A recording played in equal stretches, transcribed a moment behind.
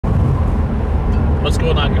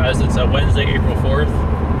going on, guys? It's Wednesday, April 4th,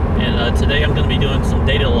 and today I'm going to be doing some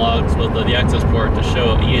data logs with the accessport to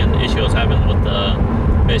show Ian issues happened with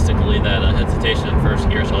basically that hesitation in first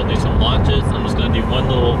gear. So I'll do some launches. I'm just going to do one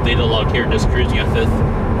little data log here, just cruising at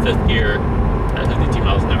fifth gear at 52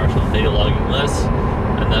 miles an hour. So I'm data logging this,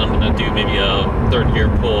 and then I'm going to do maybe a third gear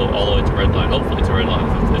pull all the way to red line, hopefully to red line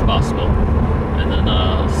if possible, and then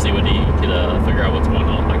see what he could figure out what's going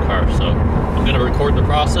on with my car. So I'm going to record the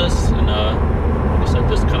process, and like I said,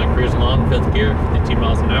 just kind of cruise along fifth gear, 52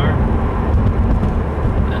 miles an hour,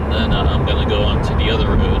 and then I'm going to go on to the other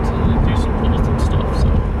roads and do some pulls and stuff.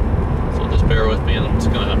 So just bear with me, and I'm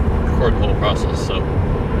just going to record the whole process. So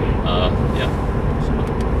yeah,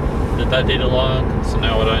 so did that data log. So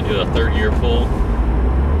now what do I do? A third gear pull.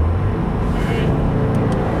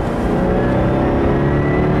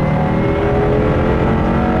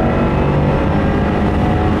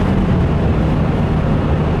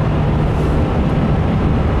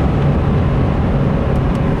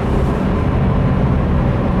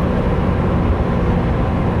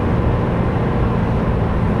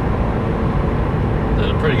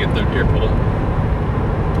 Pretty good third gear pull,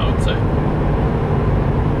 I would say.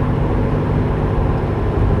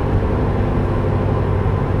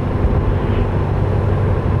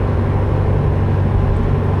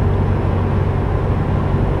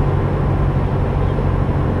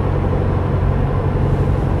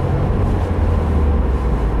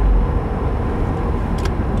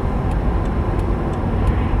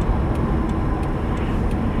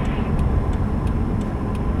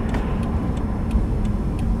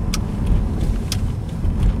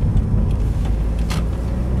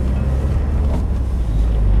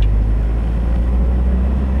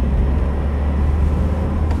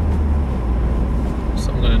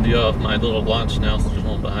 Off my little launch now, so there's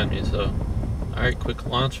one behind me. So alright, quick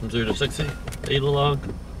launch from 0 to 60 data log.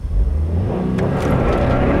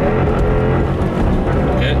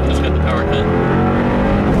 Okay, just got the power cut.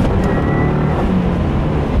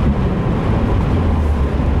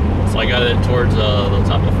 So I got it towards the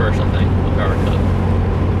top of first, I think, the power cut.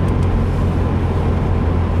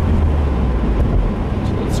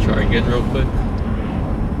 So let's try again real quick.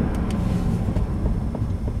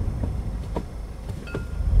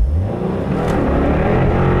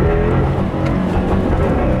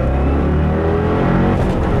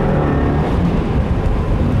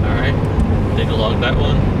 That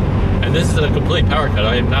one, and this is a complete power cut.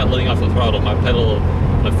 I am not letting off the throttle. My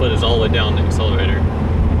foot is all the way down the accelerator.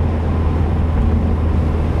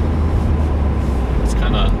 It's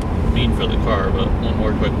kind of mean for the car, but one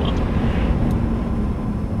more quick one.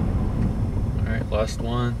 All right, last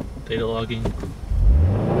one, data logging.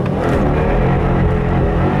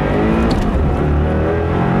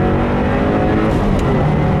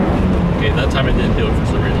 Okay, that time I didn't do it for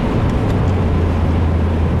some reason.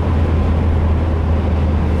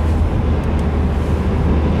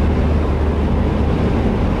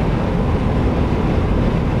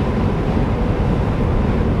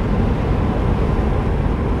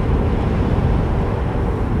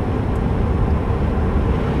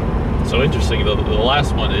 So interesting, the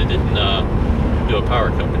last one, it didn't do a power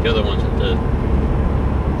cut, but the other ones it did.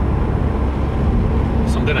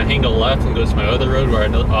 So I'm going to hang a left and go to my other road where I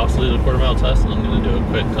also did a quarter-mile test, and I'm going to do a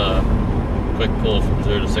quick pull from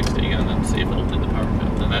 0 to 60 again and see if it'll do the power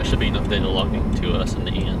cut. And that should be enough data logging to us in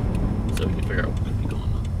the Ian, so we can figure out what could be going on.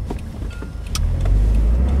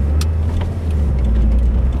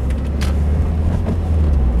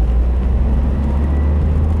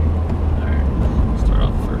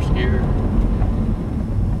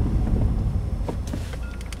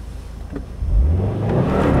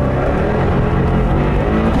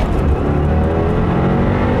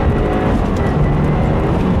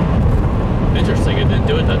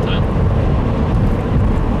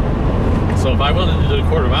 So if I wanted to do a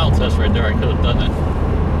quarter-mile test right there, I could have done it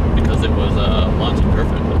because it was launching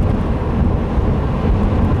perfectly.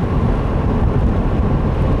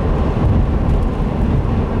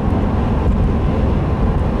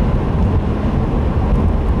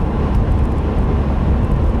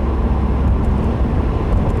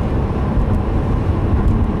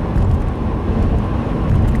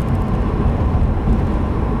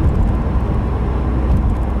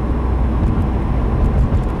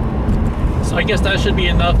 So I guess that should be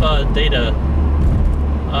enough data.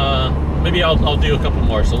 Maybe I'll do a couple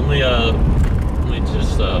more. So let me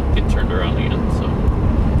just get turned around again. So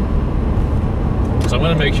I'm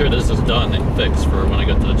going to make sure this is done and fixed for when I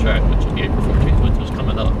go to the track, which will be April 14th, which is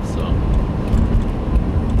coming up. So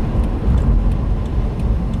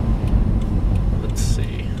let's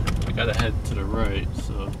see. I gotta head to the right.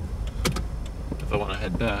 So if if I want to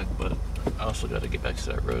head back, but I also got to get back to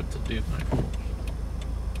that road to do Manifold.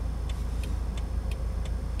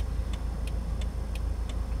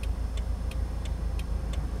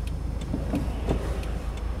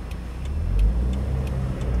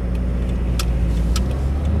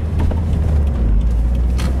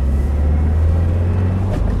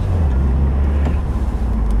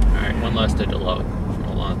 Last data log from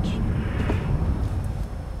the launch.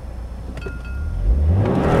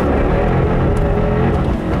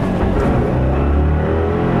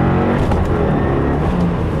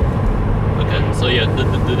 Okay, so yeah,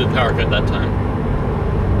 the power cut that time.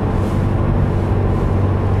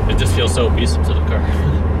 It just feels so abusive to the car.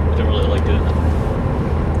 I don't really like doing that.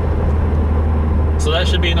 So that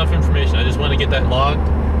should be enough information. I just want to get that logged.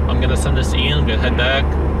 I'm gonna send this to Ian. I'm gonna head back.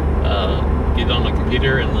 Get it on my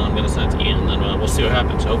computer, and then I'm going to send it to Ian, and then we'll see what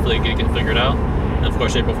happens. Hopefully it can get figured out. And of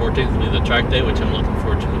course, April 14th will be the track day, which I'm looking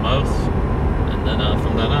forward to the most. And then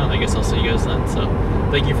from then on, I guess I'll see you guys then. So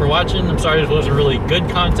thank you for watching. I'm sorry this wasn't really good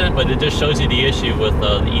content, but it just shows you the issue with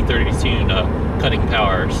the E30 tune cutting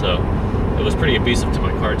power. So it was pretty abusive to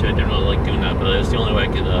my car too. I didn't really like doing that, but it's the only way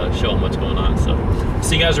I could show them what's going on. So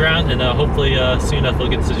see you guys around, and hopefully soon enough we'll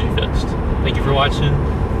get this issue fixed. Thank you for watching.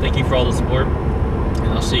 Thank you for all the support. And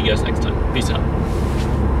I'll see you guys next time. Peace out.